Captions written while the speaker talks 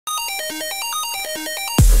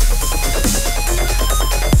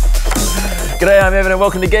G'day, I'm Evan and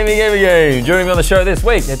welcome to Gamey. Joining me on the show this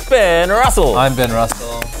week, it's Ben Russell. I'm Ben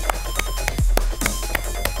Russell.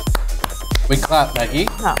 We clap, Maggie.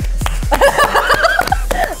 Oh.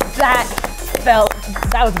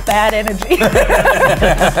 That was bad energy.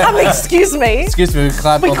 Excuse me. Excuse me, we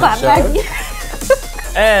clap on the show. Maggie.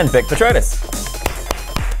 And Bec Petraitis.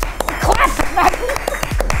 Clap, Maggie.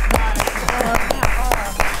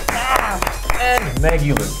 And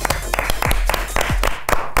Maggie Lou.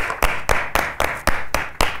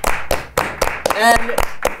 And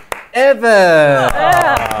Evan.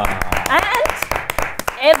 And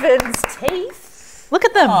Evan's teeth. Look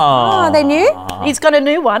at them. Oh, are they new? He's got a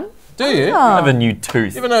new one. Do you? I have a new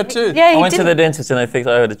tooth. Even a tooth. Yeah, I went to the dentist and they fixed.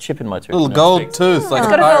 I had a chip in my tooth. Little gold tooth, like He's a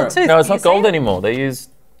got a pirate. gold tooth. No, it's Can not you gold see? anymore. They use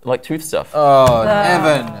like tooth stuff. Oh,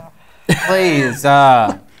 Evan. Please.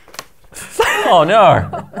 Oh no!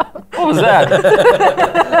 What was that?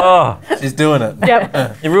 Oh, She's doing it.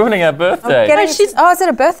 Yep. you're ruining our birthday. Is it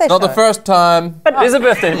a birthday Not show? the first time. It is a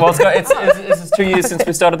birthday. Well, it's 2 years since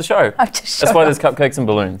we started the show. That's why there's cupcakes and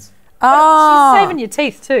balloons. Oh, She's saving your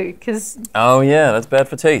teeth too, because Oh yeah, that's bad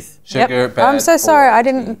for teeth. Sugar, bad. I'm so sorry. I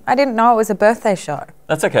didn't know it was a birthday show.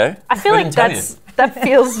 That's okay. I feel We like didn't tell that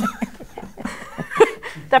feels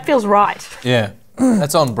that feels right. Yeah,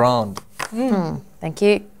 that's on brand. Thank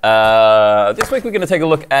you. This week we're going to take a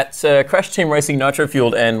look at Crash Team Racing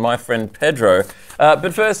Nitro-Fueled and my friend Pedro.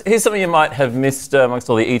 But first, here's something you might have missed amongst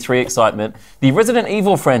all the E3 excitement. The Resident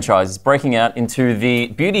Evil franchise is breaking out into the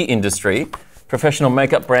beauty industry. Professional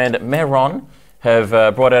makeup brand Meron have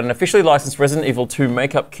brought out an officially licensed Resident Evil 2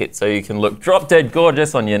 makeup kit so you can look drop dead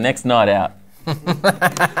gorgeous on your next night out.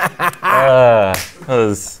 That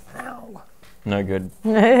was no good.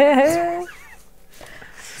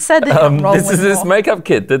 Said that This is this makeup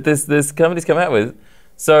kit that this company's come out with.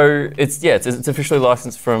 So it's officially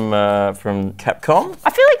licensed from Capcom. I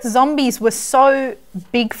feel like zombies were so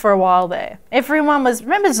big for a while there. Everyone was,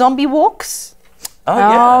 remember zombie walks? Oh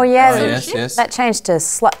yeah, Oh, yes. that changed to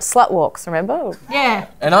slut walks. Remember? Yeah.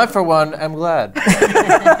 And I, for one, am glad.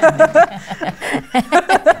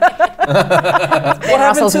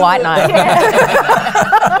 Russell's white knight.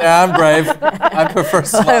 Yeah, I'm brave. I prefer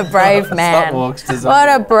slut. What a brave man. Slut walks to What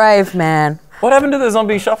a brave man. What happened to the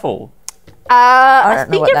zombie shuffle? I don't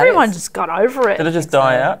know think what that everyone is. just got over it. Did it just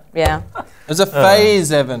die out? Yeah, There's a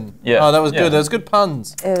phase, Evan. Yeah. Oh, that was Yeah. good. That was good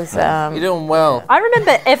puns. it was. You're doing well. I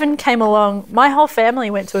remember Evan came along. My whole family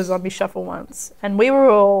went to a zombie shuffle once, and we were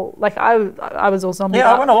all like, I was all zombied Yeah,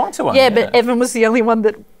 up. I went along to one. Yeah, but Evan was the only one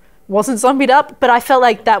that wasn't zombied up. But I felt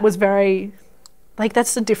like that was very, like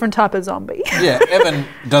that's a different type of zombie. Yeah, Evan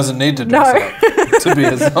doesn't need to dress up to be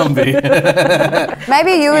a zombie.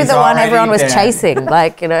 Maybe you were He's the one already everyone was dead. chasing,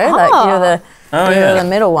 like you know, like you were the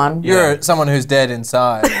middle one. You're someone who's dead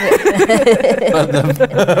inside. but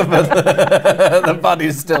the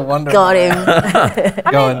body's still wandering. Got him.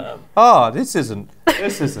 Going, oh, this isn't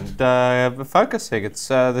focusing. It's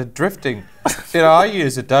the drifting. You know, I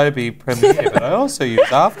use Adobe Premiere, but I also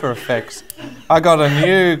use After Effects. I got a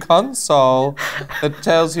new console that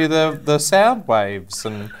tells you the sound waves,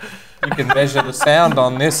 and you can measure the sound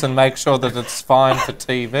on this and make sure that it's fine for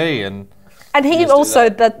TV. And he Just do also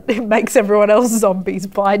that makes everyone else zombies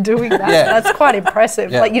by doing that. Yeah. That's quite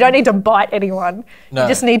impressive. Yeah. Like you don't need to bite anyone. No. You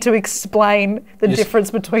just need to explain the Just-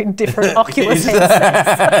 difference between different Oculus It's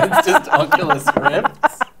headsets. it's just Oculus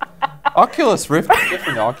Rifts. Oculus Rift is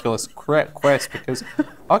different to Oculus Quest because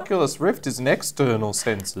Oculus Rift is an external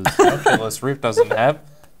sensors. Oculus Rift doesn't have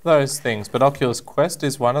those things, but Oculus Quest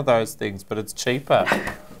is one of those things, but it's cheaper.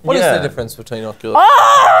 What is Yeah. the difference between Oculus?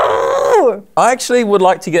 Oh! I actually would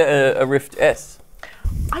like to get a Rift S.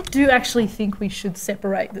 I do actually think we should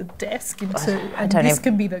separate the desk into, and don't this even-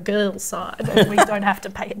 can be the girls' side, and we don't have to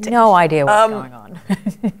pay attention. No idea what's going on.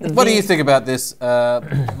 What do you think about this,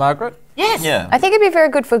 Margaret? Yes. Yeah. I think it'd be very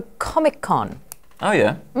good for Comic Con. Oh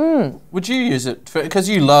yeah. Would you use it because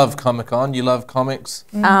you love Comic Con, you love comics,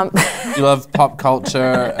 you Mm. love pop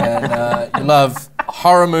culture, and you love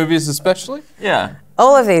horror movies especially? Yeah.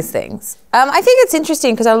 All of these things. I think it's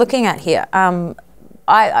interesting because I'm looking at here.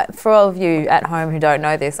 I, for all of you at home who don't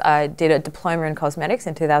know this, I did a diploma in cosmetics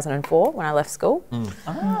in 2004 when I left school.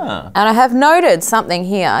 Ah. And I have noted something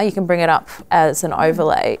here. You can bring it up as an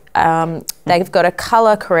overlay. They've got a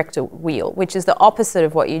colour corrector wheel, which is the opposite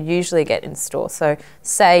of what you usually get in store. So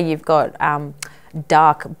say you've got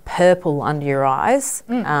dark purple under your eyes,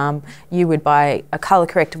 you would buy a colour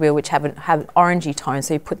corrector wheel which have an orangey tone,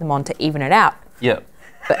 so you put them on to even it out. Yeah.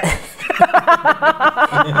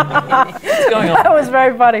 That was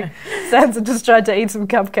very funny. Sansa just tried to eat some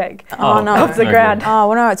cupcake Oh, no. off the no ground. Oh,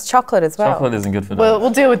 well, no, it's chocolate as well. Chocolate isn't good for that. We'll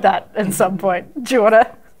deal with that at some point. Do you want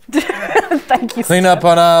to Thank you. Clean up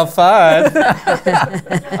on R5.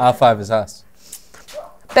 R5 is us.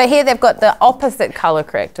 But here they've got the opposite colour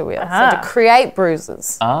corrector wheel, so to create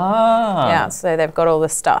bruises. Yeah, so they've got all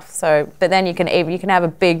this stuff. So, but then you can have a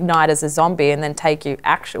big night as a zombie and then take your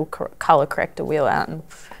actual colour corrector wheel out and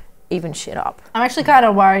even shit up. I'm actually kind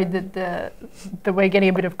of worried that we're getting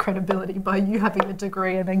a bit of credibility by you having a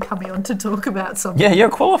degree and then coming on to talk about something. Yeah, you're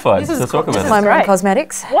qualified to talk about My it. own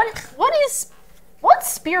cosmetics.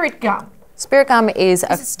 What's spirit gum? Spirit gum is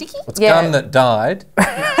Is it sticky? It's gum that died.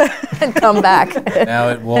 come back. Now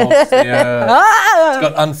it walks.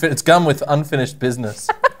 Yeah. It's gum with unfinished business.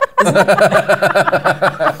 Isn't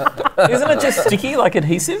it just sticky, like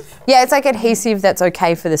adhesive? Yeah, it's like adhesive that's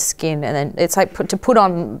okay for the skin, and then it's like to put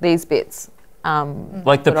on these bits.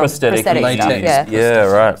 Like the put on prosthetic latex. stuff. Yeah. Yeah,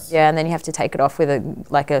 right. Yeah, and then you have to take it off with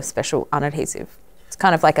a special unadhesive. It's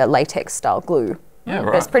kind of like a latex style glue. Yeah,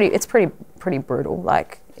 But right. it's pretty brutal.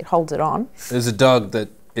 Like it holds it on. There's a dog that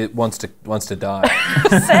it wants to die.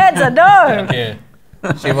 Santa, no! Yeah.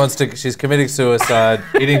 She's committing suicide,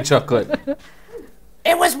 eating chocolate.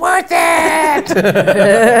 It was worth it!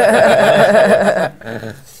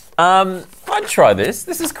 I'd try this.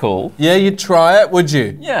 This is cool. Yeah, you'd try it, would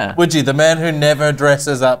you? Yeah. Would you? The man who never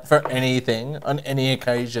dresses up for anything on any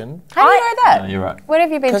occasion. How do you know that? No, you're right. When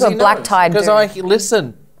have you been to a black tie? Because I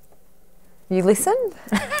listen. You listen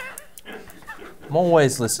I'm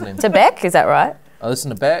always listening. to Bec? Is that right? I listen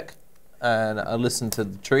to Bec, and I listen to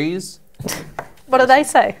the trees. What do they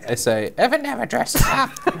say? They say, Evan never dresses up.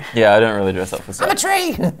 Yeah, I don't really dress up for I'm a stuff.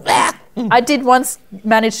 tree. I did once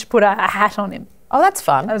manage to put a hat on him. Oh, that's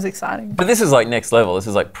fun. That was exciting. But this is like next level. This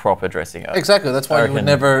is like proper dressing up. Exactly. That's why you would reckon-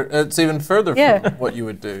 never. It's even further Yeah. from what you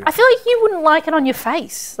would do. I feel like you wouldn't like it on your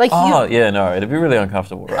face. Like Oh, you. yeah, no, it'd be really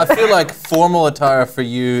uncomfortable, I right? feel like formal attire for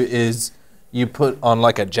you is you put on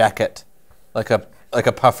like a jacket, like a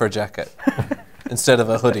puffer jacket, instead of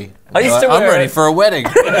a hoodie. I used to I'm wear ready it. for a wedding.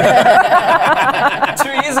 2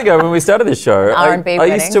 years ago when we started this show, R&B I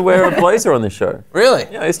used wedding. to wear a blazer on this show. Really?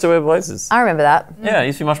 Yeah, I used to wear blazers. I remember that. Yeah, it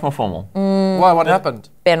used to be much more formal. Why? What happened?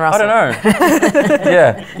 Ben I Russell. don't know.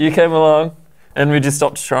 Yeah, you came along and we just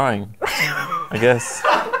stopped trying, I guess.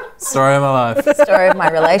 Story of my life. Story of my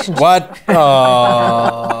relationship. What?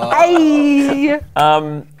 Oh. Hey!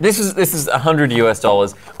 This is $100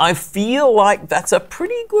 US. I feel like that's a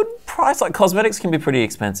pretty good price. Like cosmetics can be pretty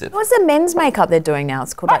expensive. What's the men's makeup they're doing now?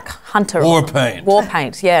 It's called like Hunter. War paint. War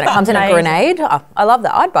paint, yeah. And it comes in a Amazing. grenade. Oh, I love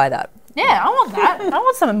that. I'd buy that. Yeah, I want that. I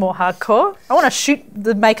want something more hardcore. I want to shoot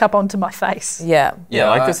the makeup onto my face. Yeah. Yeah,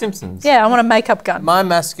 like I- The Simpsons. Yeah, I want a makeup gun. My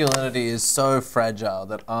masculinity is so fragile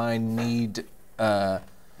that I need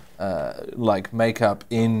like makeup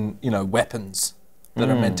in weapons that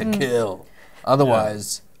are meant to kill.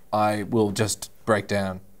 Otherwise, I will just break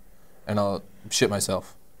down and I'll shit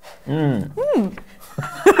myself. Feels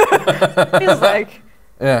like.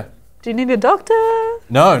 Yeah. Do you need a doctor?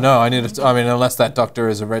 No, I need. I mean, unless that doctor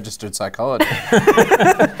is a registered psychologist.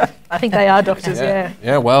 I think they are doctors. Yeah.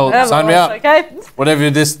 Yeah. Well, Yeah, sign me well, up. Okay. Whatever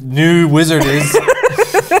this new wizard is.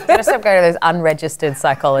 Gotta stop going to those unregistered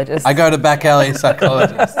psychologists. I go to back alley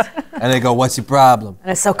psychologists, and they go, "What's your problem?"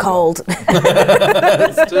 And it's so cold.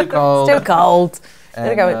 It's too cold. Too cold. Gotta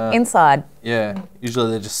And, go inside. Yeah.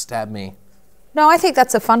 Usually they just stab me. No, I think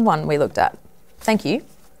that's a fun one we looked at. Thank you.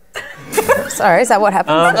 Sorry, is that what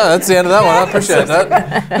happened? No, that's the end of that one. I appreciate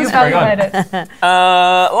that. You evaluate it.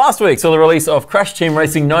 Last week saw the release of Crash Team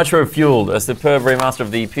Racing Nitro-Fueled, a superb remaster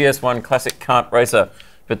of the PS1 classic kart racer.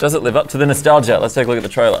 But does it live up to the nostalgia? Let's take a look at the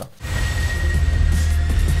trailer.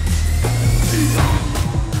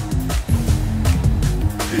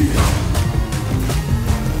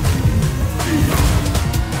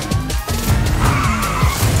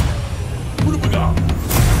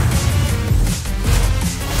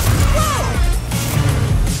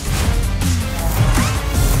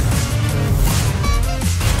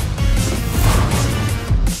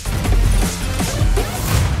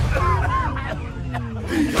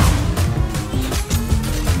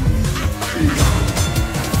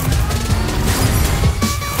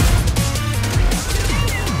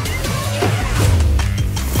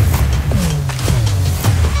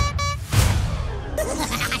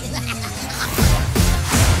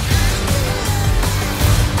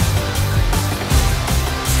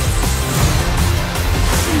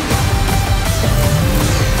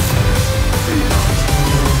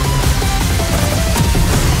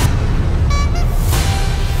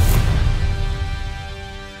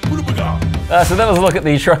 So that was a look at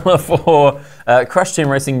the trailer for Crash Team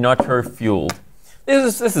Racing Nitro-Fueled.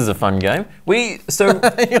 This is a fun game. You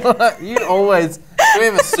always, we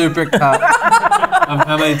have a super cut of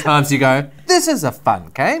how many times you go, This is a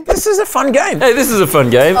fun game. This is a fun game. Hey, this is a fun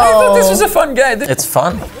game. I thought this was a fun game. It's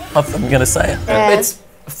fun. I'm gonna say it. Yeah. It's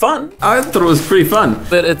fun. I thought it was pretty fun.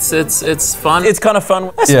 But it's fun. It's kind of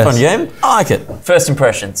fun. It's a fun game. I like it. First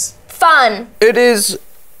impressions. Fun. It is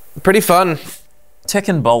pretty fun.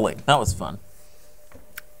 Tekken bowling. That was fun.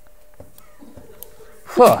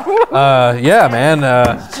 Yeah, man.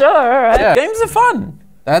 Sure, all right. Yeah. Games are fun.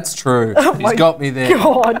 That's true. He's got me there.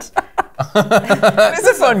 God. It's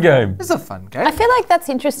a fun game. It's a fun game. I feel like that's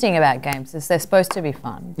interesting about games is they're supposed to be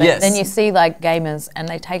fun. But Yes. then you see like gamers and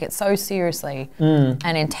they take it so seriously and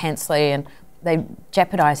intensely and they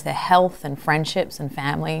jeopardize their health and friendships and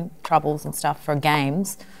family troubles and stuff for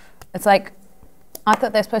games. It's like, I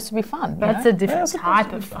thought they're supposed to be fun. That's a different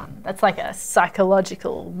type of fun. That's like a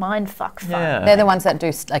psychological mindfuck fun. Yeah. They're the ones that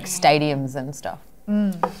do like stadiums and stuff.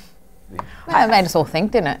 That made us all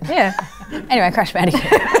think, didn't it? Yeah. Anyway, Crash Bandicoot.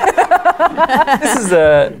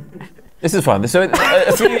 This is fun. So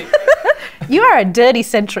a few, You are a dirty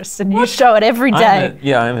centrist and you show it every day.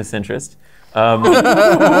 I am a centrist.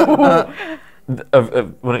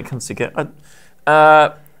 When it comes to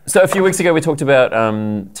so a few weeks ago we talked about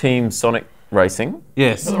Team Sonic Racing.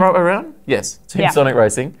 Yes. Is that the right way around? Yes. Team Yeah. Sonic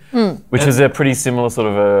Racing, which was a pretty similar sort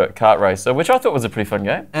of a kart racer, which I thought was a pretty fun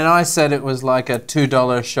game. And I said it was like a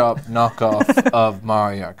 $2 shop knockoff of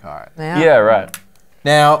Mario Kart. Yeah, right.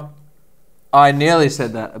 Now, I nearly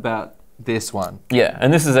said that about this one. Yeah,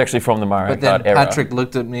 and this is actually from the Mario But then Kart era. Patrick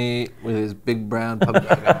looked at me with his big brown puppy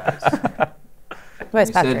dog eyes. Where's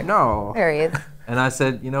He Patrick? said, no. There he is. And I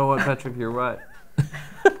said, you know what, Patrick, you're right.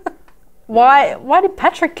 Why did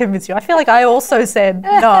Patrick convince you? I feel like I also said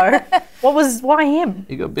no. Why him?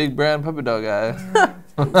 You got big brown puppy dog eyes.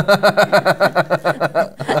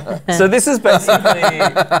 So this is basically.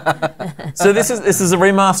 So this is a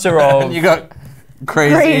remaster of. And you got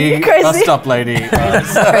crazy Crazy. bus stop lady. Why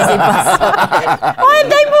are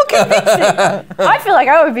they more convincing? I feel like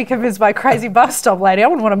I would be convinced by crazy bus stop lady. I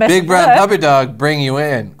wouldn't want to mess Big with brown her. puppy dog, bring you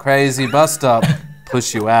in. Crazy bus stop,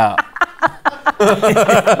 push you out. You're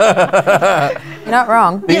not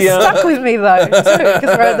wrong. You're stuck with me though, too, because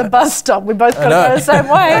we're at the bus stop. We both got to go the same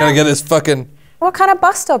Gotta way. get this fucking. What kind of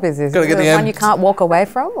bus stop is this? Gotta Is get it the one end. you can't walk away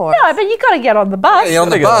from? Or No, but you got to get on the bus. You're on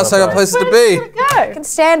the Gotta get bus, on I the got bus. places to Where be. does it go? you can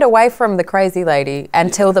stand away from the crazy lady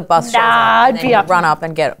until the bus shows Nah, up I'd and then be you up. run up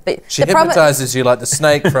and get it. But She the problem- hypnotizes you like the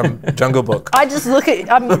snake from Jungle Book. I just look at.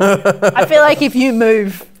 I feel like if you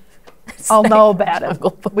move, I'll know about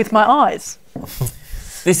it with my eyes.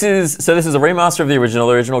 This is a remaster of the original.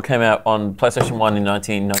 The original came out on PlayStation 1 in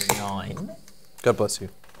 1999. God bless you.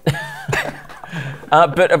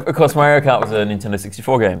 But of course, Mario Kart was a Nintendo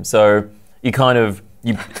 64 game, so you kind of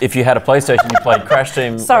if you had a PlayStation, you played Crash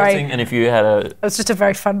Team Sorry. Racing, and if you had a It was just a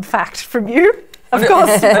very fun fact from you. Of course.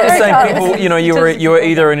 I'm just saying, people, you were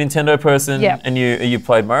either a Nintendo person Yeah. and you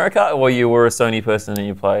played Mario Kart, or you were a Sony person and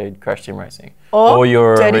you played Crash Team Racing, Or you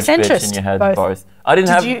were a Dirty rich bitch Centrist, and you had both. both. I didn't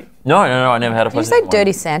have. you- No, I never had a PlayStation. Did you say 1.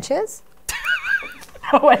 Dirty Sanchez?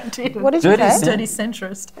 Oh, I did. What did you Dirty say? San- Dirty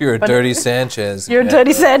centrist. You're a dirty Sanchez. You're a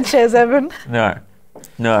dirty Sanchez, Evan. No.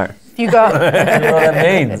 You got. I don't know what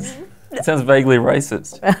that means. It sounds vaguely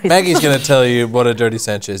racist. Maggie's going to tell you what a dirty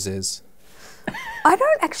Sanchez is. I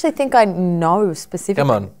don't actually think I know specifically.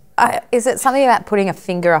 Come on. Is it something about putting a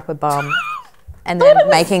finger up a bum and then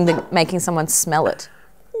making someone smell it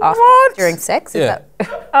after during sex? Is Yeah.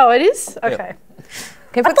 that, Oh, it is? Okay.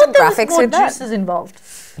 can you I put some thought there was graphics more with that? juices involved.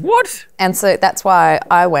 What? And so that's why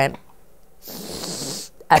I went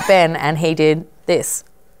at Ben and he did this.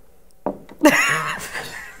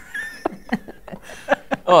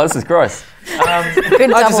 Oh, this is gross.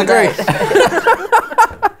 Couldn't I double disagree. date.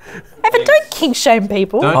 Evan, don't kink shame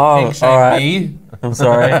people. Don't Oh, kink shame all right. me. I'm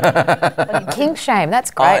sorry. King shame.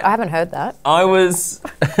 That's great. I haven't heard that. I was.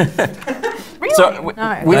 Really? So,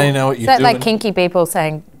 No. They know what Is you're that doing. like kinky people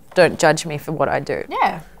saying, "Don't judge me for what I do"?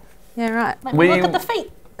 Yeah. Yeah, right. Like, We- look at the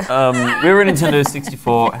feet. we were a Nintendo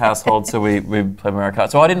 64 household, so we played Mario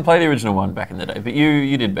Kart. So I didn't play the original one back in the day, but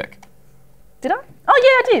you did, Bec. Did I?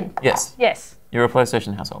 Oh, yeah, I did. Yes. Yes. You're a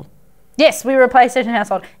PlayStation household. Yes, we were a PlayStation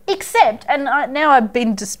household. Except, and now I've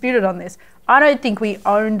been disputed on this, I don't think we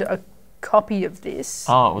owned a copy of this.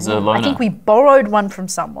 Oh, it was a loaner. I think we borrowed one from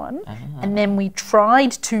someone, and then we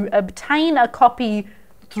tried to obtain a copy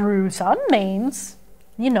through some means.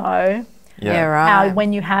 You know, Yeah, right. how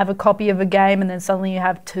when you have a copy of a game and then suddenly you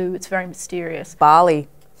have two, it's very mysterious. Barley.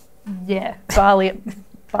 Yeah, Barley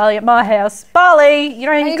at my house. Barley! You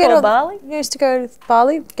know how you call it Barley? You used to go to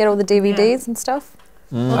Barley, get all the DVDs and stuff.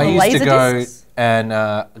 I used to laser go discs? and,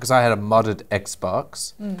 because I had a modded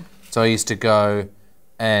Xbox, so I used to go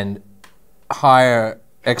and hire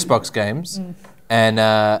Xbox games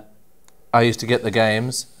and I used to get the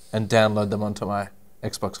games and download them onto my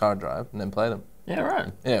Xbox hard drive and then play them. Yeah,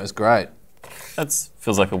 right. Yeah, it was great. That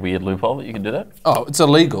feels like a weird loophole that you can do that. Oh, it's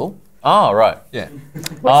illegal. Oh, right. Yeah.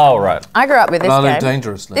 Oh, right. I grew up with this And I live game.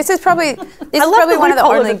 dangerously. This is probably love one of the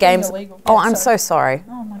loophole only it being games. illegal. Oh, Yeah, I'm so sorry.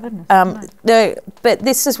 Oh my goodness. No, but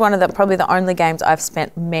this is one of the probably the only games I've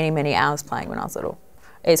spent many hours playing when I was little.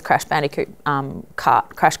 Is Crash Bandicoot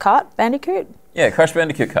Crash Kart Bandicoot? Yeah, Crash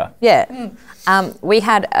Bandicoot car. Yeah. We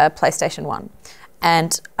had a PlayStation 1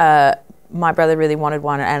 and my brother really wanted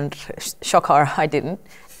one and shock horror, I didn't.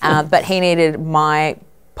 But he needed my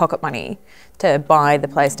pocket money to buy the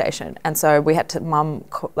PlayStation. And so we had to, Mum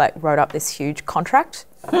wrote up this huge contract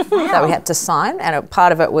that we had to sign. And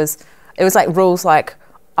part of it was like rules like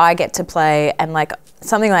I get to play and like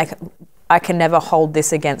something like I can never hold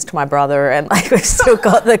this against my brother, and like we still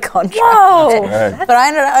got the contract. Whoa! Right. But I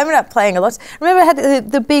ended up playing a lot. Remember, I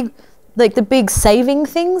had the big saving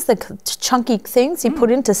things, the chunky things you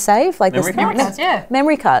put in to save, like Memory cards? Yeah.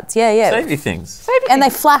 memory cards. Yeah. Savey things. And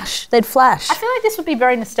they'd flash. I feel like this would be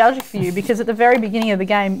very nostalgic for you because at the very beginning of the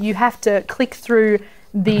game, you have to click through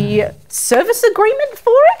the service agreement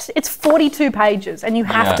for it. It's 42 pages and you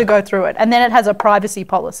have to go through it. And then it has a privacy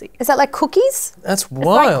policy. Is that like cookies? That's Like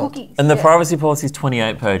wild. cookies. And the privacy policy is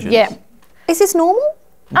 28 pages. Yeah. Is this normal?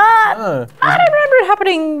 I don't remember it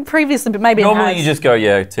happening previously, but maybe it Normally has. you just go,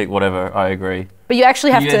 yeah, tick whatever, I agree. But you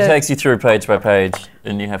actually have It to... takes you through page by page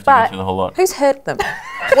and you have to But- go through the whole lot. Who's heard them?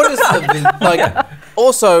 What is the like?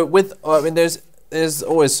 Also, with I mean, there's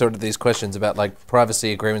always sort of these questions about like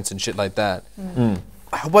privacy agreements and shit like that.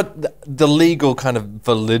 What the legal kind of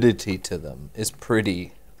validity to them is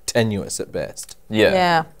pretty tenuous at best. Yeah.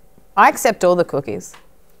 Yeah. I accept all the cookies.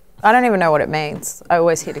 I don't even know what it means. I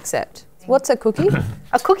always hit accept. What's a cookie?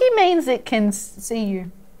 A cookie means it can see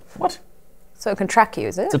you. What? So it can track you,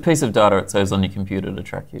 is it? It's a piece of data it saves on your computer to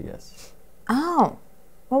track you, yes. Oh.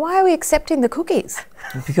 Well, why are we accepting the cookies?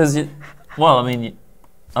 Because, I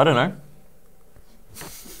don't know.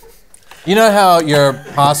 You know how your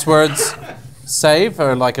passwords save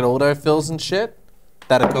or like it autofills and shit?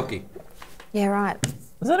 That a cookie. Yeah, right.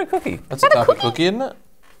 Is that a cookie? That's a type of cookie, isn't it?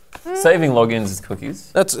 Saving logins is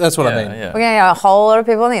cookies. That's what I mean. Yeah. We're going to get a whole lot of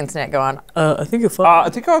people on the internet going, I think you're fine. I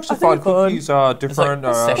think I actually find cookies are different.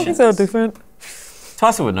 sessions. are different.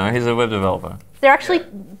 Tyson would know, he's a web developer. They're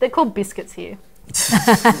called biscuits here.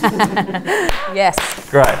 Yes.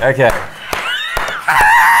 Great, okay.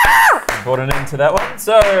 Brought an end to that one.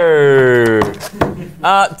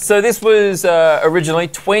 So this was originally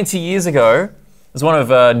 20 years ago. It was one of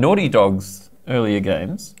Naughty Dog's earlier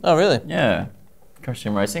games. Oh, really? Yeah. Crash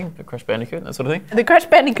Team Racing, the Crash Bandicoot, that sort of thing. The Crash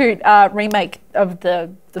Bandicoot remake of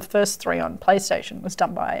the first three on PlayStation was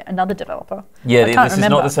done by another developer. Yeah, I can't this is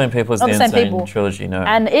remember. not the same people as Not the the same Insane people. Trilogy, no.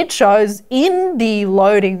 And it shows in the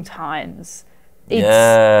loading times.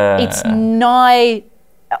 It's nigh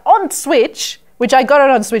on Switch, which I got it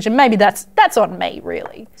on Switch, and maybe that's on me,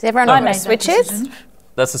 really. Does everyone I know made what that switches? decision.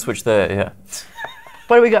 That's the Switch there, yeah.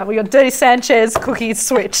 What do we got? We got Dirty Sanchez, Cookies,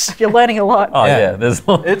 Switch. You're learning a lot. Oh, Yeah. yeah, there's...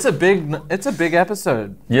 It's a big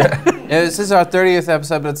episode. yeah. Yeah, this is our 30th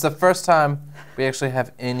episode, but it's the first time we actually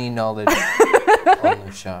have any knowledge on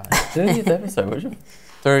the show. 30th episode, would you?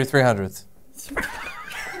 300th.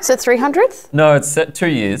 So 300th? No, it's set 2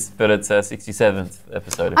 years, but it's 67th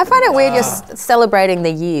episode. I find it weird you're celebrating the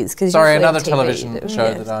years. Sorry, usually on another TV, television show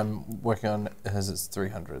yeah. that I'm working on has its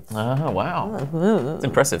 300th. Oh, wow. It's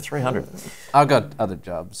impressive, 300. I've got other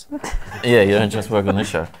jobs. Yeah, you don't just work on this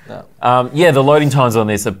show. No. Yeah, the loading times on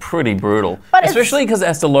this are pretty brutal. But it's- Especially because it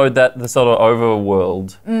has to load the sort of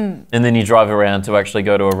overworld, and then you drive around to actually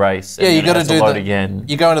go to a race. Yeah, and you then it got to has do load the. again.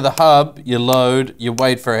 You go into the hub, you load, you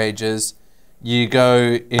wait for ages. You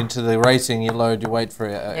go into the racing, you load, you wait for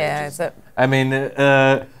ages. Yeah, is it? I mean,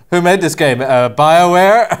 who made this game?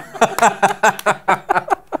 BioWare?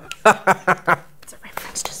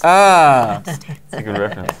 Ah, It's a good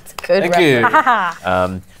reference. Good thank you.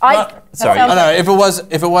 Sorry. I know if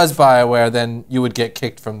it was BioWare, then you would get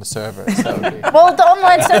kicked from the server. So that would be- Well, the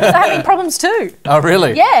online servers are having problems too. oh,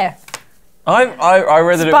 really? Yeah. I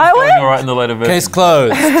read that it was BioWare? going all right in the later version. Case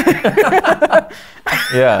closed.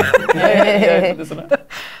 Yeah.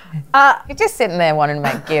 You're just sitting there wanting to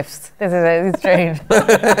make gifts. This is a dream.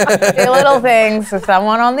 Do little things for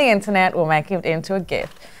someone on the internet will make it into a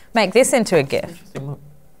gift. Make this into a gift. No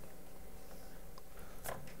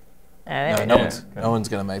one's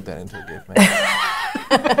gonna make that into a gift,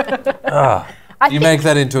 man. You make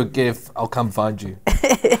that into a gift, I'll come find you,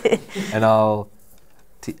 and I'll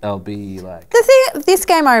be like. This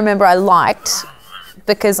game I remember I liked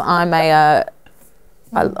because I'm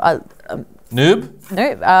Noob?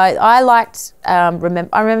 No, I liked. I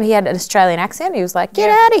remember he had an Australian accent. He was like, "Get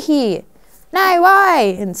out of here, no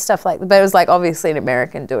way," and stuff like that. But it was like obviously an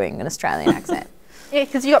American doing an Australian accent. Yeah,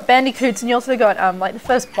 because you got bandicoots and you also got like the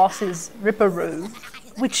first boss is Ripperoo,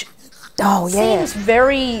 which seems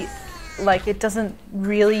very like it doesn't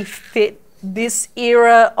really fit this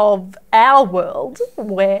era of our world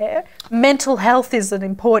where mental health is an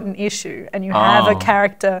important issue and you have a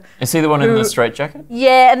character. Is he the one in the straitjacket?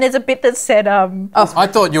 Yeah, and there's a bit that said I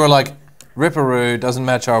thought you were like, Ripperoo doesn't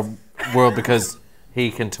match our world because he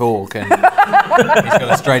can talk and he's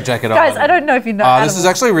got a straitjacket on. Guys, I don't know if you know this is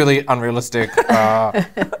actually really unrealistic.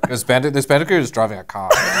 Because this bandicoot is driving a car.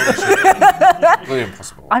 It's really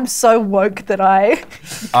impossible. I'm so woke that I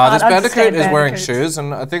This bandicoot is wearing shoes,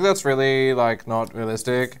 and I think that's really like not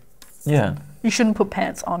realistic. Yeah. You shouldn't put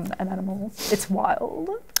pants on an animal. It's wild.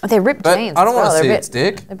 They're ripped But jeans. I don't want to see They're its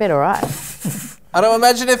dick. a bit alright. I don't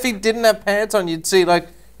imagine if he didn't have pants on, you'd see like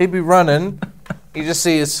he'd be running. You just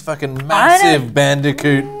see his fucking massive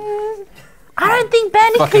bandicoot I don't think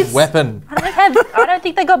bandicoots. fucking weapon. I don't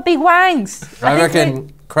think they got big wangs. I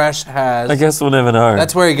reckon Crash has. I guess we'll never know.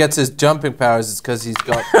 That's where he gets his jumping powers. Is because he's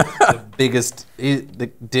got the biggest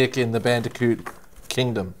the dick in the bandicoot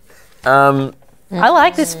kingdom. I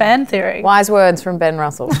like this fan theory. Wise words from Ben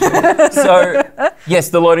Russell. So, yes,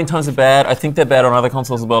 the loading times are bad. I think they're bad on other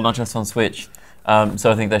consoles as well, not just on Switch.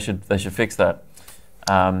 So I think they should fix that.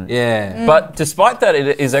 But despite that,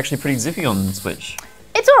 it is actually pretty zippy on Switch.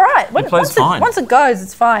 It's all right. Once it goes,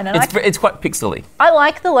 it's fine. And It's quite pixely. I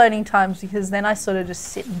like the loading times because then I sort of just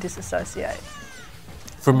sit and disassociate.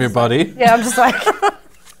 From your body? Yeah, I'm just like,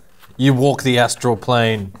 You walk the astral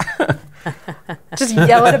plane. just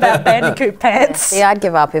yelling about bandicoot pants. Yeah, I'd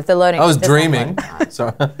give up if the loading. I was there's no dreaming. loading time.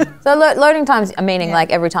 So So loading times, meaning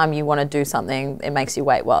like every time you want to do something, it makes you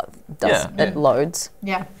wait while it loads.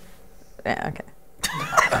 Yeah. Yeah, okay.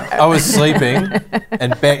 I was sleeping,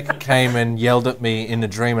 and Bec came and yelled at me in a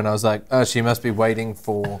dream, and I was like, "Oh, she must be waiting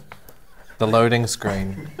for the loading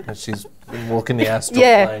screen." And she's walking the astral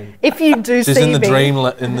plane. If you do She's see in the me,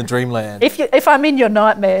 in the dreamland. if I'm in your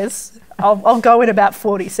nightmares, I'll go in about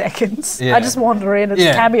 40 seconds. Yeah. I just wander in. It's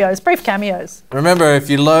cameos, brief cameos. Remember, if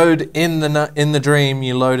you load in the dream,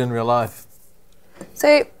 you load in real life.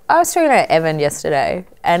 So I was talking to Evan yesterday,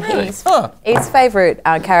 and his Huh. favourite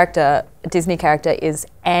character, Disney character, is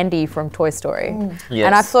Andy from Toy Story. Yes.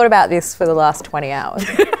 And I've thought about this for the last 20 hours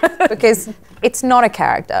because it's not a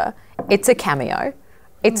character; it's a cameo.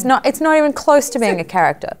 It's not even close to being a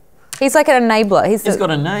character. He's like an enabler. He's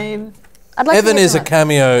got a name. I'd like Evan to is a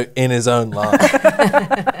cameo in his own life. I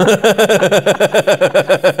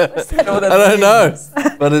don't know,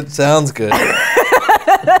 but it sounds good.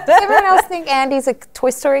 Does everyone else think Andy's a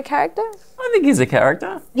Toy Story character? I think he's a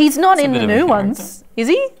character. He's not in bit the of a new character. ones, is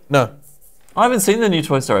he? No. I haven't seen the new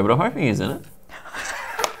Toy Story, but I'm hoping he's in it.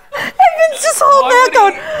 Evan's just holding out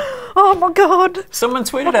going, oh my God. Someone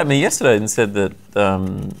tweeted at me yesterday and said that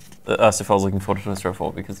asked if I was looking forward to Toy Story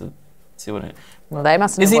 4 because of see what it. Well, they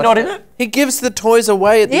must. Is he not in it? He gives the toys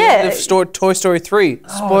away at the end of Toy Story 3.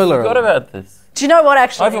 Spoiler. I forgot about this. Do you know what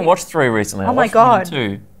actually? I haven't watched 3 recently. Oh I my watched 1 God.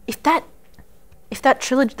 and 2. If that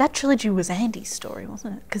trilogy was Andy's story,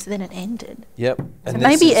 wasn't it? Because then it ended. Yep. And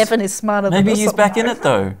Maybe Evan is smarter than Maybe us he's all back in know. it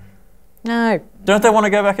though. No, Don't they want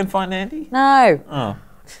to go back and find Andy? no. Oh.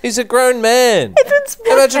 He's a grown man. Evan's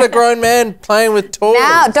Imagine a grown man playing with toys.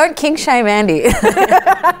 Now, don't kink shame Andy.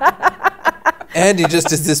 Andy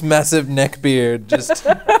just has this massive neck beard. Just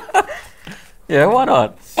Yeah, why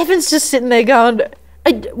not? Evan's just sitting there going,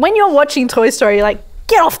 when you're watching Toy Story, you're like,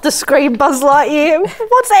 get off the screen, Buzz Lightyear.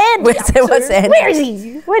 What's Andy? What's Andy? Where is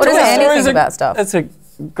he? What does Andy think about stuff? That's a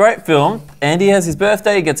great film. Andy has his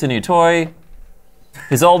birthday, he gets a new toy.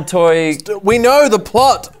 His old toy we know the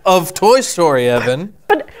plot of Toy Story, Evan.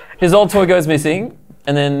 his old toy goes missing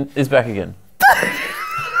and then is back again.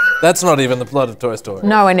 That's not even the plot of Toy Story.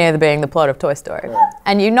 Nowhere near being the plot of Toy Story.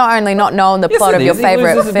 And you not only not knowing the plot it of your is. He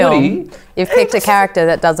favourite loses film, Woody. you've picked a character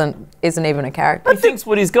that isn't even a character. He thinks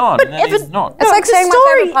Woody's gone and then he's not. It's like the saying my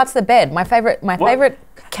story- favourite part's the bed. My favourite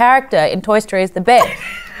character in Toy Story is the bed.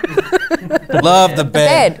 Love the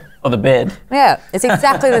bed. Bed. Or the bed. Yeah, it's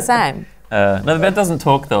exactly the same. No, the bed doesn't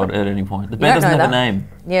talk though at any point. The bed don't doesn't know have a that. name.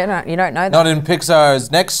 Yeah, no, you don't know that. Not in Pixar's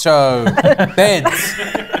next show, Beds.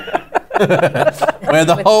 Where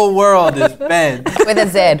the whole world is beds. With a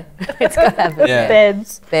Z. It's got to have a Yeah.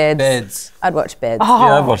 Beds. Beds. Beds. I'd watch Beds. Oh,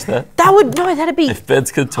 Yeah, I've watched that. that'd be. If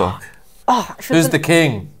beds could talk. Oh, if it Who's was the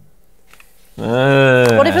king?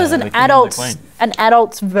 what if it was the an king and the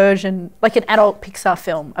adult's queen. version, like an adult Pixar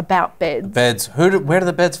film about beds? Beds. Where do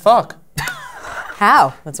the beds fuck?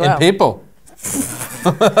 How? That's In well. people.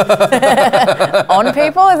 On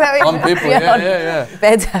people? Is that what On people, yeah.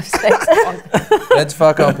 Beds have sex on. Let's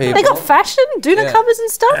fuck on people. They got fashion, doona covers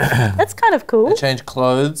and stuff. That's kind of cool. They change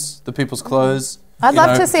clothes, the people's clothes. I'd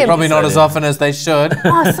love to see Probably not as often as they should.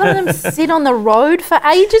 Oh, some of them sit on the road for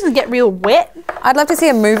ages and get real wet. I'd love to see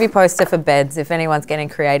a movie poster for beds if anyone's getting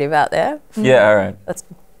creative out there. Yeah, all right.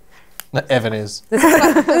 Evan is. This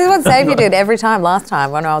is what Xavier did every time last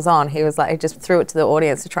time when I was on. He was like, he just threw it to the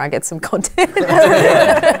audience to try and get some content.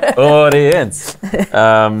 Audience.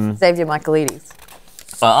 Xavier Michaelides.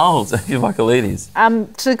 Oh, Xavier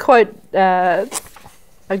Michaelides. To quote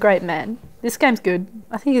a great man, this game's good.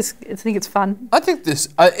 I think it's fun. I think this,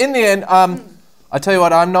 in the end, I tell you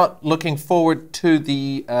what, I'm not looking forward to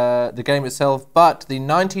the game itself, but the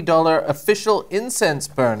 $90 official incense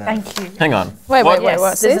burner. Thank you. Hang on. Wait, What? wait,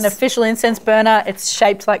 what's There's this? an official incense burner. It's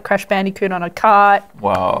shaped like Crash Bandicoot on a cart.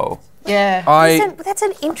 Wow. Yeah. That's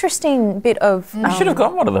an interesting bit of... You should have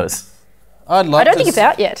got one of those. I'd love I don't to think it's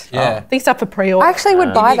out yet. Yeah. I think it's up for pre-order. I actually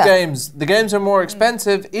would buy that. The games are more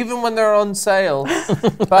expensive, even when they're on sale.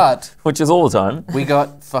 But Which is all the time. we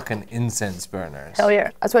got fucking incense burners. Hell yeah.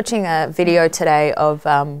 I was watching a video today of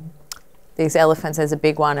these elephants. There's a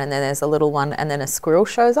big one and then there's a little one and then a squirrel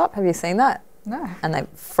shows up. Have you seen that? No. And they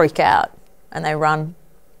freak out and they run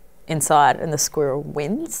inside and the squirrel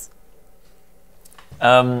wins.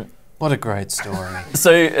 What a great story.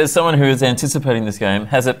 So, as someone who is anticipating this game,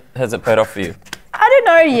 has it paid off for you? I don't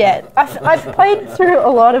know yet. I've played through a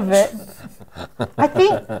lot of it. I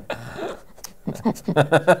think...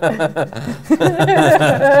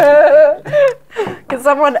 Can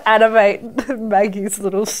someone animate Maggie's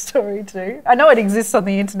little story too? I know it exists on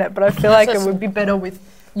the internet, but I feel like it would be better with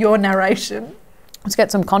your narration. Let's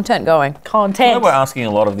get some content going. I know Content. we're asking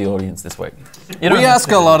a lot of the audience this week. You don't We have ask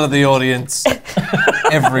to- a lot of the audience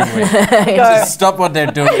every week Go. to stop what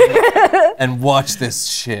they're doing and watch this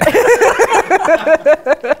shit.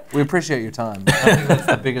 We appreciate your time. I think that's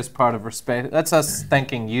the biggest part of respect. That's us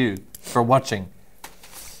thanking you for watching,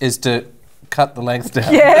 is to cut the length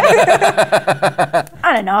down. I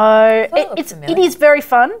don't know. it's It is very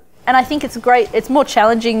fun, and I think it's great. It's more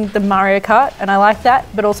challenging than Mario Kart, and I like that.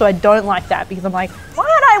 But also, I don't like that because I'm like, why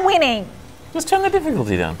aren't I winning? Just turn the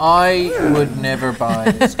difficulty down. I would never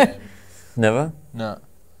buy this game. Never? No.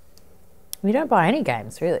 You don't buy any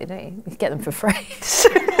games, really, do you? You get them for free.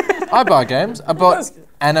 I buy games. I bought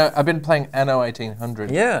Anno. I've been playing Anno 1800.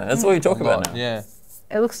 Yeah, that's what you talk a about lot. now. Yeah,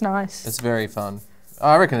 It looks nice. it's very fun.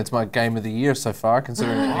 I reckon it's my game of the year so far,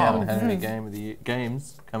 considering we haven't had any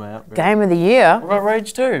games come out. really. Game of the year. What about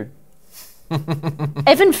Rage 2?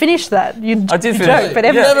 Evan finished that. I did finish joke, it. but You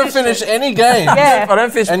Evan never finish any game. Yeah. I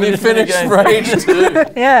don't finish And you finish finished many games.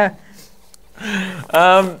 Rage 2. Yeah.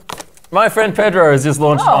 My friend Pedro has just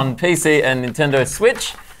launched on PC and Nintendo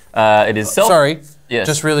Switch. It is self. Sorry, Yes.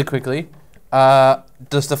 just really quickly.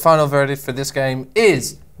 Does the final verdict for this game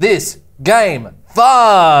is this game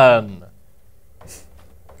fun?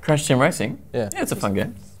 Crash Team Racing. Yeah. Yeah, it's a fun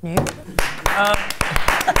game. New.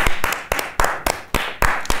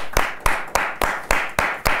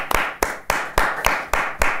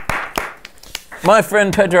 My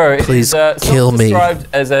friend Pedro Please is kill me. described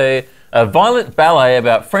as a violent ballet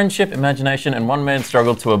about friendship, imagination, and one-man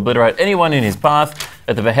struggle to obliterate anyone in his path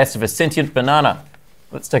at the behest of a sentient banana.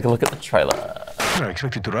 Let's take a look at the trailer. are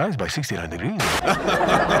expected to rise by 69 degrees.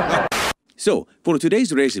 So, for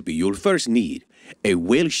today's recipe, you'll first need a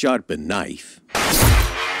well-sharpened knife,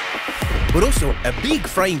 But also a big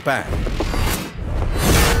frying pan.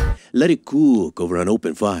 let it cook over an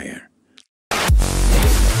open fire.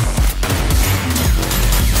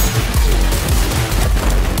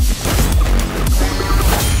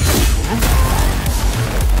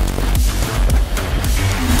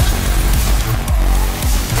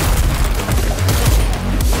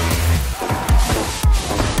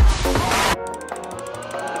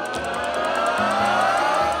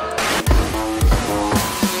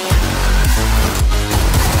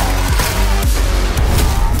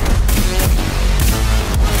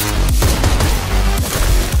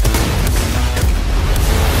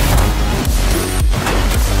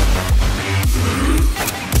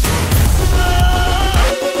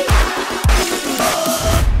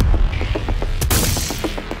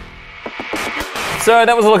 So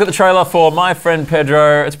that was a look at the trailer for My Friend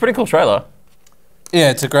Pedro. It's a pretty cool trailer.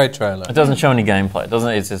 Yeah, it's a great trailer. It doesn't show any gameplay, doesn't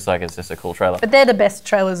it? It's just a cool trailer. But they're the best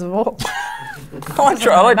trailers of all. I like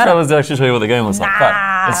trailers that actually show you what the game looks like,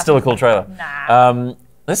 but it's still a cool trailer.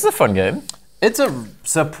 This is a fun game. It's a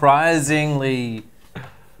surprisingly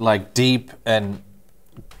deep and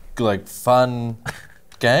fun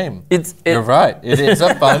game. It's You're right. It is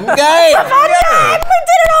a fun game. We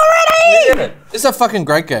did it already! me! It's a fucking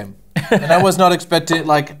great game. And I was not expecting,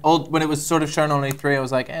 like, when it was sort of shown on E3, I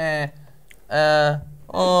was like,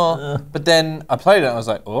 But then I played it and I was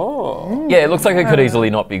like, oh. Yeah, it looks like it could easily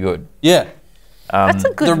not be good. Yeah. That's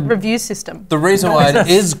a good review system. The reason why it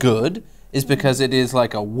is good is because it is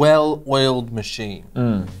like a well-oiled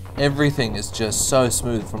machine. Everything is just so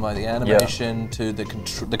smooth, from like the animation to the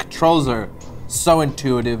controls are so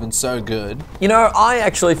intuitive and so good. You know, I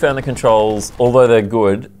actually found the controls, although they're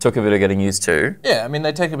good, took a bit of getting used to. Yeah, I mean,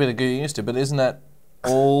 they take a bit of getting used to, but isn't that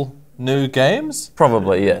all new games?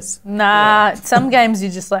 Probably, yes. Nah, some games you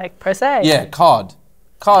just like press A. Yeah, COD.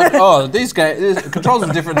 COD, these controls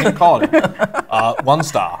are different than COD. 1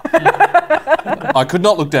 star. I could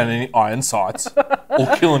not look down any iron sights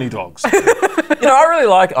or kill any dogs. You know, I really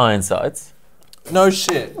like Iron Sights. No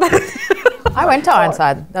shit. I went to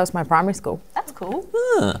Ironside. That was my primary school. That's cool.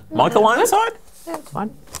 Michael Ironside? Yeah, it's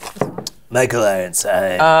fine. Michael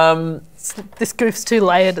Ironside. This goof's too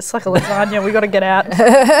layered. It's like a lasagna. We got to get out.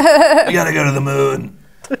 We gotta go to the moon.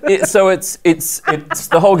 So it's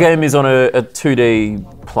the whole game is on a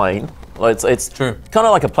 2D plane. Like it's True. kind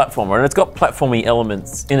of like a platformer, and it's got platformy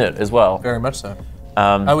elements in it as well. Very much so.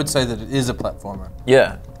 I would say that it is a platformer.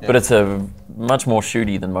 Yeah, but it's a much more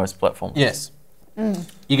shooty than most platforms. Yes.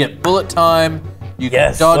 You get bullet time, you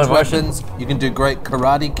can dodge weapons, you can do great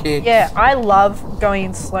karate kicks. Yeah, I love going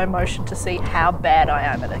in slow motion to see how bad I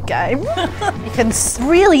am at a game. You can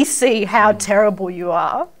really see how terrible you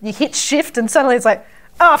are. You hit shift and suddenly it's like,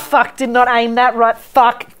 oh fuck, did not aim that right,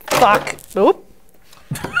 fuck. Oop.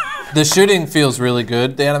 The shooting feels really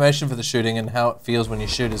good. The animation for the shooting and how it feels when you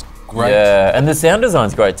shoot is great. Yeah, and the sound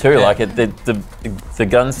design's great too. Yeah. Like the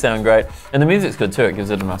guns sound great, and the music's good too. It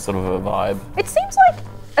gives it a nice sort of a vibe. It seems like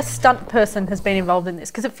a stunt person has been involved in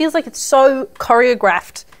this because it feels like it's so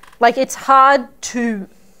choreographed. Like it's hard to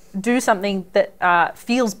do something that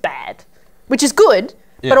feels bad, which is good,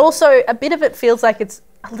 but also a bit of it feels like it's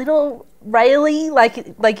a little raily.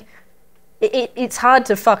 Like it's hard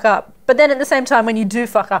to fuck up. But then at the same time, when you do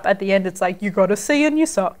fuck up at the end, it's like, you got to see and you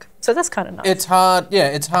suck. So that's kind of nice. It's hard,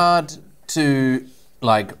 it's hard to,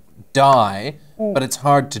 like, die, but it's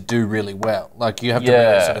hard to do really well. Like, you have to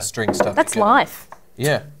really sort of string stuff That's together. life.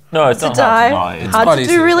 Yeah. No, it's To not die, hard to die. hard quite to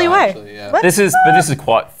easy do to really die, well. actually, yeah. Let's This is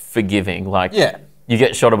quite forgiving. Like, you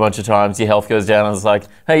get shot a bunch of times, your health goes down, and it's like,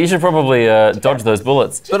 hey, you should probably dodge those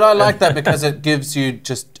bullets. But I like that because it gives you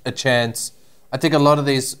just a chance. I think a lot of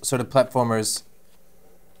these sort of platformers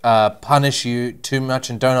punish you too much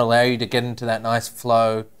and don't allow you to get into that nice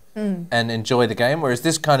flow and enjoy the game. Whereas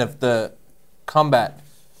this kind of the combat,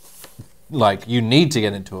 like, you need to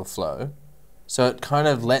get into a flow. So it kind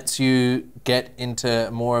of lets you get into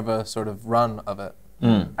more of a sort of run of it.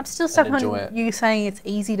 I'm still stuck enjoy on it. you saying it's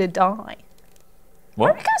easy to die. I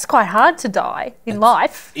What? reckon it's quite hard to die in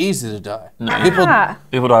life. Easy to die. People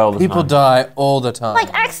die all the People time. die all the time. Like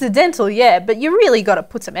accidental, yeah, but you really got to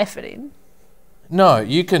put some effort in. No,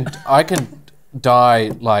 you can. I can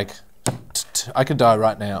die like. I could die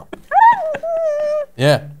right now.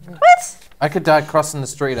 Yeah. What? I could die crossing the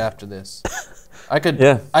street after this. I could.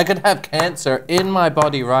 Yeah. I could have cancer in my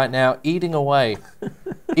body right now, eating away.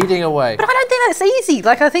 Eating away. But I don't think that's easy.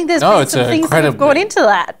 Like I think there's No, been it's some things that have incredibly- gone into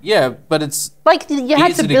that. Yeah, but it's Like you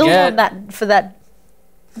had Easy to to build get. on that for that.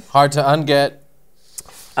 hard to unget.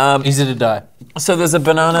 Easy to die. So there's a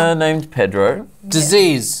banana named Pedro.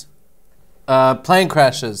 Disease. Plane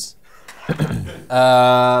crashes. They're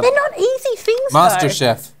not easy things. Master though.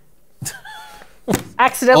 Chef.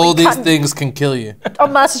 Accidentally All these cut things can kill you.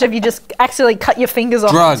 on MasterChef. You just accidentally cut your fingers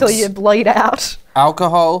off Drugs. until you bleed out.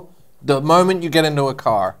 Alcohol. The moment you get into a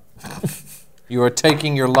car, you are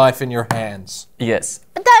taking your life in your hands. Yes.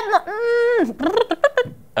 But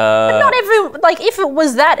not every like if it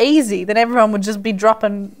was that easy, then everyone would just be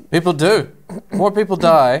dropping. People do. More people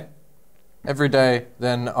die every day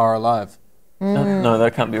than are alive. No,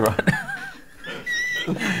 that can't be right.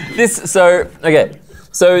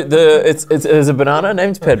 So there's a banana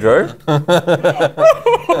named Pedro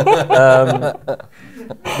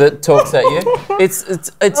that talks at you. It's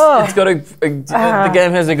got the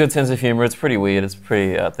game has a good sense of humor. It's pretty weird. It's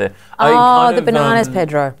pretty out there. The banana's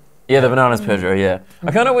Pedro. Yeah, the banana's Pedro. Yeah,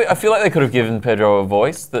 I feel like they could have given Pedro a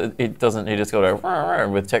voice that it doesn't. He just got a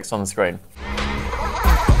with text on the screen.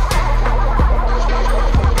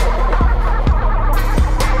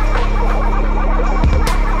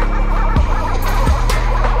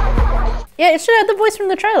 Yeah, it should have the voice from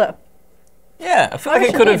the trailer. Yeah, I feel like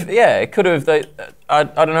it could have. Yeah, it could have. I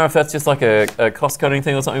don't know if that's just like a cost cutting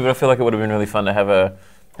thing or something, but I feel like it would have been really fun to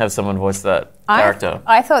have someone voice that character.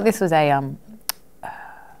 I thought this was a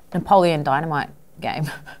Napoleon Dynamite game.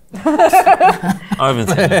 I haven't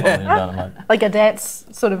seen Napoleon Dynamite. Like a dance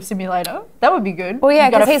sort of simulator. That would be good. Well, yeah,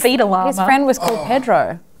 you got a because feet alarm. his friend was called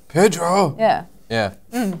Pedro. Pedro. Yeah. Yeah.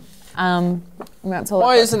 That's all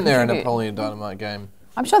Why I've got isn't to there a contribute. Napoleon Dynamite game?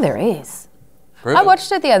 I'm sure there is. Prove I it.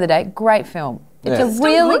 watched it the other day. Great film. It's Yeah. a Still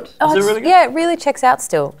really, good? Is it really good? yeah, it really checks out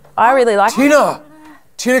still. I really like it.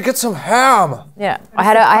 Tina, get some ham. Yeah, I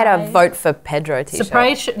had a vote for Pedro t-shirt.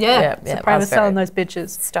 Surprise, Yeah, Surprise I was was selling very those bitches.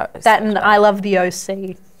 stoked. That and I love the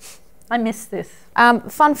OC. I miss this.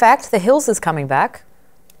 Fun fact: The Hills is coming back.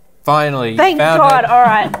 Finally, Thank you found God. it. All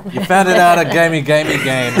right. You found it out at Gamey game.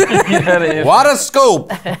 Yeah, What a scoop!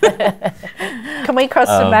 Can we cross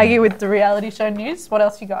to Maggie with the reality show news? What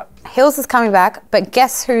else you got? Hills is coming back, but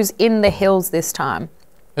guess who's in The Hills this time?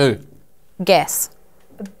 Who? Guess.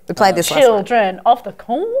 We played this last week. Children of the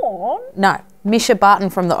Corn. No, Misha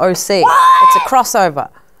Barton from The OC. It's a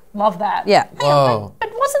crossover. Love that. Yeah. Whoa.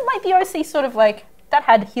 But wasn't like the OC sort of like that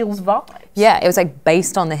had Hills vibes? Yeah, it was like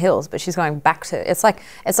based on The Hills, but she's going back to it's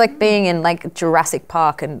like being in like Jurassic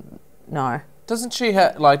Park and no. Didn't she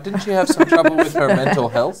have some trouble with her mental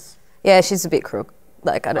health? Yeah, she's a bit crook.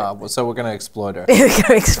 Like I don't Well, so we're gonna exploit her. we're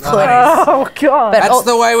gonna explode. Oh God. But That's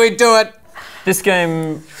the way we do it. This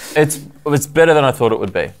game, it's better than I thought it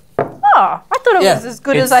would be. I thought it Yeah, was as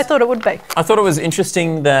good as I thought it would be. I thought it was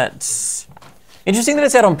interesting that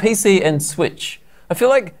it's out on PC and Switch. I feel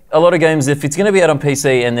like a lot of games, if it's going to be out on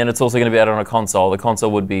PC and then it's also going to be out on a console, the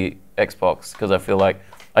console would be Xbox because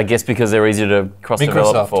I guess because they're easier to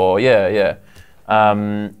cross-develop Microsoft. for. Yeah.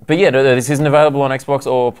 But yeah, this isn't available on Xbox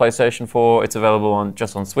or PlayStation 4. It's available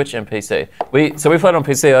just on Switch and PC. We played on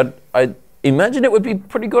PC. I imagine it would be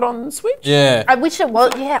pretty good on Switch. Yeah. I wish it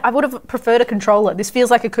was. Yeah, I would have preferred a controller. This feels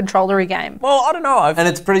like a controllery game. Well, I don't know. And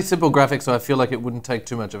it's pretty simple graphics, so I feel like it wouldn't take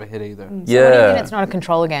too much of a hit either. What do you mean yeah. it's not a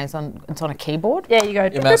controller game? It's on a keyboard. Yeah, you go.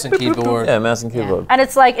 Your mouse and keyboard. Yeah, mouse and keyboard. And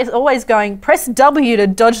it's like, it's always going, press W to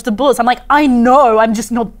dodge the bullets. I'm like, I know, I'm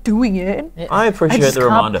just not doing it. I I appreciate just the can't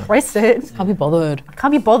reminder. press it. Can't be bothered. I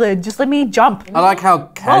can't be bothered. Just let me jump. I like how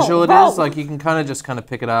casual it roll. is. Like you can kind of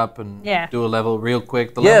pick it up and Yeah. do a level real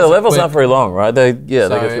quick. Yeah, the levels aren't quick. very long, right? They go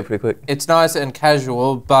So through pretty quick. It's nice and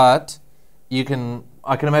casual, but I can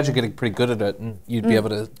imagine getting pretty good at it, and you'd be able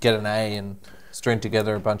to get an A and string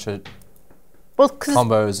together a bunch of Well, because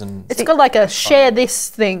combos and. it's got like a share this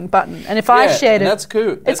thing button. And if I Yeah, shared and it, that's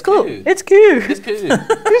cool. it's cool. It's cool. It's cool.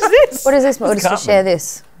 Who's this? What is this? What is to Cartman. share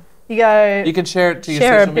this? You go, You can share it to your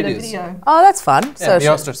share a social bit of medias. video. Oh, that's fun. Yeah, So be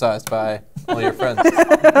ostracized by all your friends. you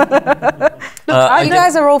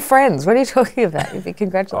guys are all friends. What are you talking about? You'd be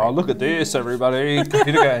congratulated. Look at this, everybody!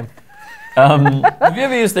 Computer game. Have you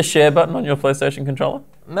ever used the share button on your PlayStation controller?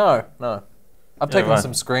 No. I've taken right.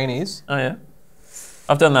 some screenies. Oh yeah.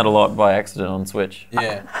 I've done that a lot by accident on Switch.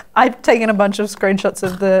 Yeah. I've taken a bunch of screenshots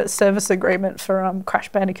of the service agreement for Crash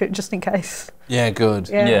Bandicoot just in case. Yeah, good.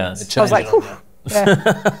 Yeah. Yes. I was like, Change it whew. on Yeah.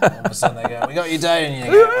 All of a sudden they go, we got your day, and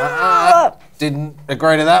you go, didn't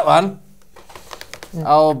agree to that one.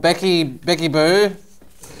 Oh, Becky Boo.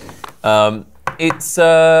 It's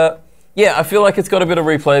yeah, I feel like it's got a bit of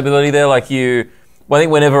replayability there. Like I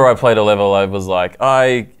think whenever I played a level, I was like,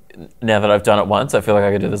 now that I've done it once, I feel like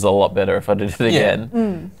I could do this a lot better if I did it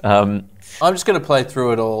again. I'm just going to play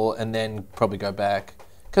through it all and then probably go back.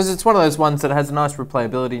 Because it's one of those ones that has a nice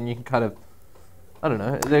replayability and you can kind of, I don't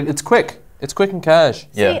know, it's quick. It's quick and cash.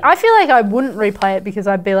 Yeah. See, I feel like I wouldn't replay it because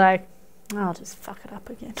I'd be like, I'll just fuck it up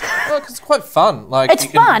again. Well, 'cause it's quite fun. Like It's you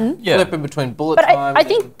can fun. Yeah. flip in between bullet But time. I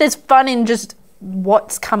think there's fun in just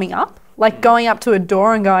what's coming up. Like going up to a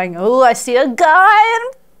door and going, oh, I see a guy.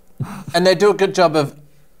 And they do a good job of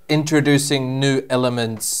introducing new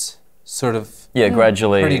elements sort of Yeah,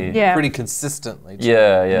 gradually. pretty consistently. too.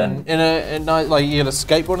 Yeah, yeah. And in a night, like you get a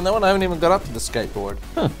skateboard in that one. I haven't even got up to the skateboard.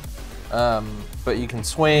 But you can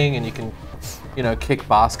swing and you can, kick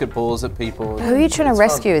basketballs at people. Who are you trying to It's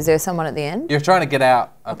rescue? fun. Is there someone at the end? You're trying to get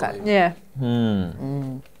out, I believe. Yeah.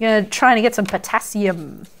 You're trying to get some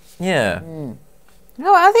potassium. Yeah.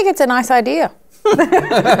 No, I think it's a nice idea.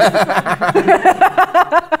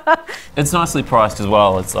 It's nicely priced as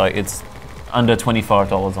well. It's like it's under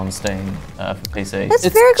 $25 on Steam for PC. That's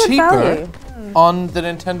It's very good cheaper value. on the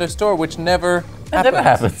Nintendo Store, which never That never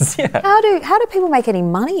happens. Yeah. How do people make any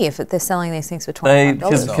money if they're selling these things for $25?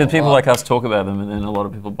 Because $25? people like us talk about them, and then a lot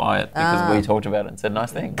of people buy it because we talked about it and said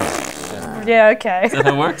nice things. Is Yeah, okay. that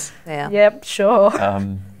how it works? Yeah. Yep, sure.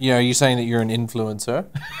 You're saying that you're an influencer.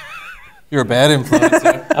 You're a bad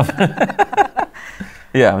influencer.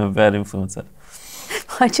 Yeah, I'm a bad influencer.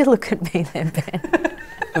 Why'd you look at me then, Ben?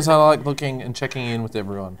 Because I like looking and checking in with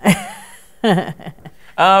everyone. Maybe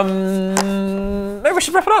we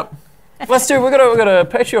should wrap it up. Let's do. We got a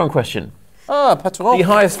Patreon question. Oh, Petrol. The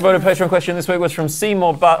highest voted Patreon question this week was from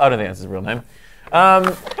Seymour Butt. I don't think that's his real name.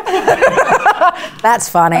 That's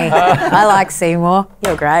funny. I like Seymour.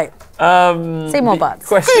 You're great. Seymour Butts.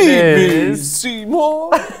 Question is...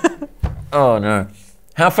 Seymour. Oh, no.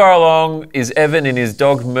 How far along is Evan in his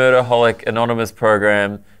Dog Murderholic Anonymous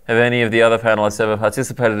program? Have any of the other panelists ever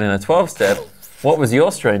participated in a 12-step? What was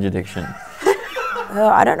your strange addiction?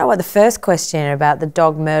 I don't know what the first question about the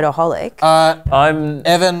dog murderholic.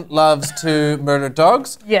 Evan loves to murder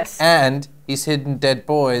dogs. Yes. And he's hidden dead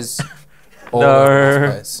boys all over the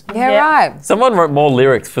place. Yeah, Yeah. right. Someone wrote more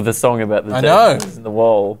lyrics for the song about the I dead know. boys in the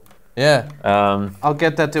wall. Yeah. I'll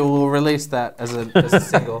get that to, we'll release that as a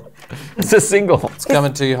single. It's a single. It's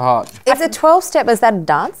coming to you hot. Is a 12-step, is that a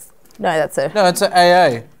dance? No, that's a... No, it's an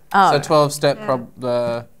AA. Oh. It's a 12-step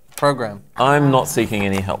program. I'm not seeking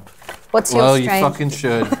any help. What's your Well, strange... you fucking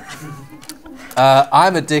should.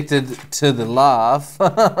 I'm addicted to the laugh.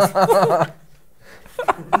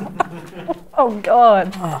 Oh,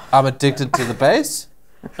 God. I'm addicted to the bass.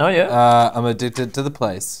 Oh, yeah? I'm addicted to the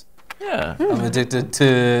place. Yeah. I'm addicted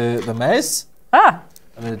to the mace. Ah,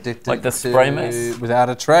 I'm addicted Like the to spray mace? Without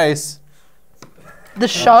a trace. the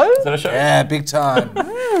show? Is that a show? Yeah, big time.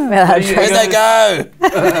 Without a Trace. Where'd they go?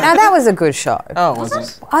 Now, that was a good show. Oh, was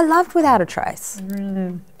it? I loved Without a Trace.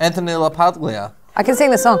 Anthony LaPaglia. I can sing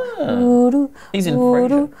the song. He's in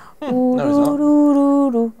Frasier.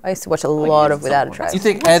 I used to watch a lot of Without a Trace. You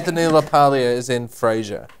think Anthony LaPaglia is in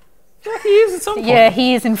Frasier? He is at some point. Yeah,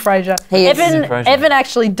 he is in Frasier. He is Evan, in Frasier. Evan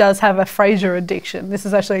actually does have a Frasier addiction. This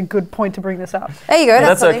is actually a good point to bring this up. There you go,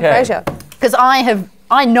 that's that's something okay. Frasier. Because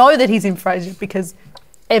I know that he's in Frasier because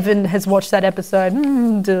Evan has watched that episode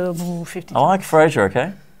 50 I like Frasier,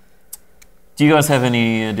 okay? Do you guys have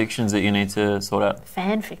any addictions that you need to sort out?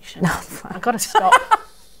 fan fiction. I've got to stop.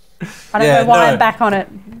 I don't Yeah, know why no. I'm back on it.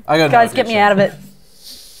 I got no Guys, get me addiction. out of it.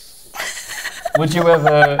 Would you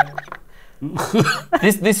ever...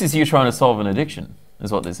 This is you trying to solve an addiction,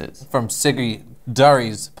 is what this is. From Siggy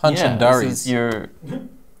Durry's Punching This Durry's. is your...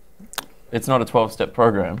 It's not a 12-step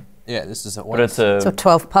program, Yeah, this is a but it's It's a a...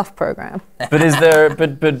 12 puff program. But is there...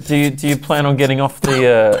 But do you plan on getting off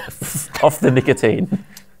the off the nicotine?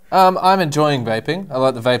 I'm enjoying vaping. I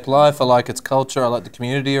like the vape life. I like its culture. I like the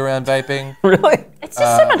community around vaping. Really? It's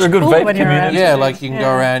just so much You're a good cooler vape when you're around. community. Yeah, too. like you can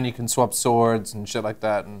go around, you can swap swords and shit like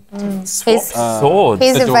that. And He's, Swords.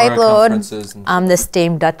 he's a Fedora vape lord. conferences and I'm the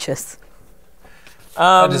steam duchess.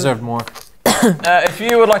 I deserve more. If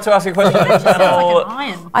you would like to ask a question on the channel...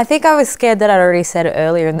 Iron. I think I was scared that I'd already said it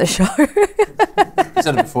earlier in the show. I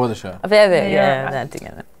said it before the show. Yeah, that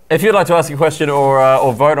together. If you'd like to ask a question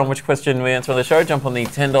or vote on which question we answer on the show, jump on the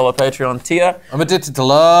 $10 Patreon tier. I'm addicted to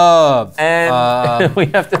love. And we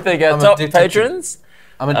have to thank our I'm top addicted to- patrons.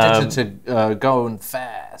 I'm addicted to going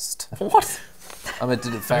fast. What? I'm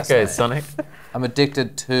addicted to fast. Okay, lane. Sonic. I'm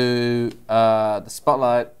addicted to the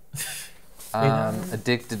spotlight. I'm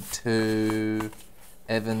addicted to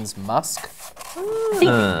Evan's musk.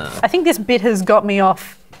 I think this bit has got me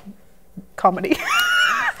off comedy.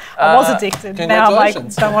 I was addicted. Now I'm like,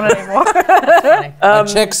 congratulations. don't want it anymore. My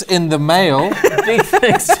check's in the mail. Big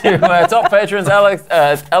thanks to our top patrons,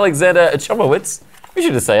 Alexander Chomowitz. We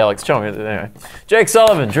should just say Alex Chomowitz anyway. Jake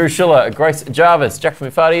Sullivan, Drew Schiller, Grace Jarvis, Jack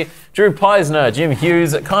Mufati, Drew Peisner, Jim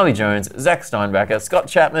Hughes, Kylie Jones, Zach Steinbacher, Scott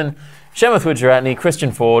Chapman, Shemath Widgeratney,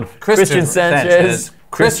 Christian Ford, Christian Sanchez,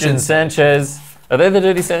 Christian Sanchez. Are they the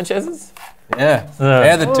Dirty Sanchez's? Yeah,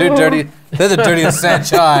 they're the two dirty. They're the dirtiest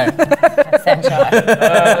Sanchai.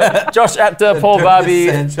 Josh Apter, Paul Barbie,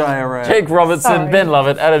 Sanchai around. Jake Robertson, Sorry. Ben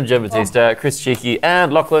Lovett, Adam Giambattista, Chris Cheeky,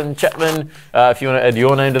 and Lachlan Chapman. If you want to add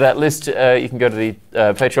your name to that list, you can go to the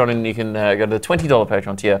Patreon and you can go to the $20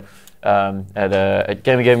 Patreon tier at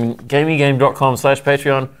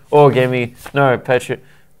gameygame.com/Patreon or Patreon,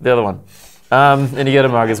 the other one. And you get a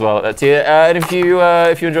mug as well at that tier. And if you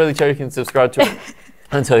enjoy the show, you can subscribe to it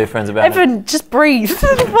and tell your friends about it. Evan, just breathe.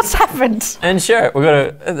 What's happened? And share it. We've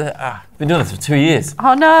got been doing this for 2 years.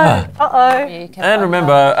 Oh no. Uh-oh. And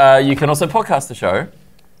remember, you can also podcast the show.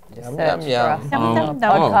 Yum, Search for us Yum, on yum, the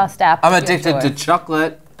yum. podcast app. I'm of your addicted to choice.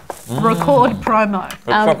 chocolate. Record promo.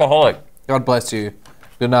 For Chocoholic. God bless you.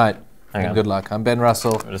 Good night. Hang and on. good luck. I'm Ben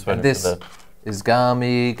Russell. just And waiting this for is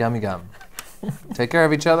Gamey Gummy Gum. Take care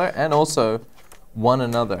of each other and also one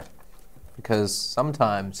another. Because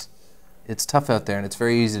sometimes it's tough out there and it's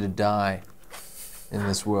very easy to die in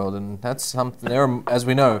this world. And that's something, as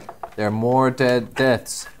we know, there are more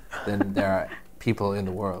deaths than there are people in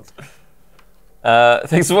the world.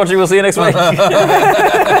 Thanks for watching. We'll see you next week. I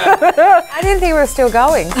didn't think we were still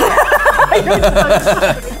going.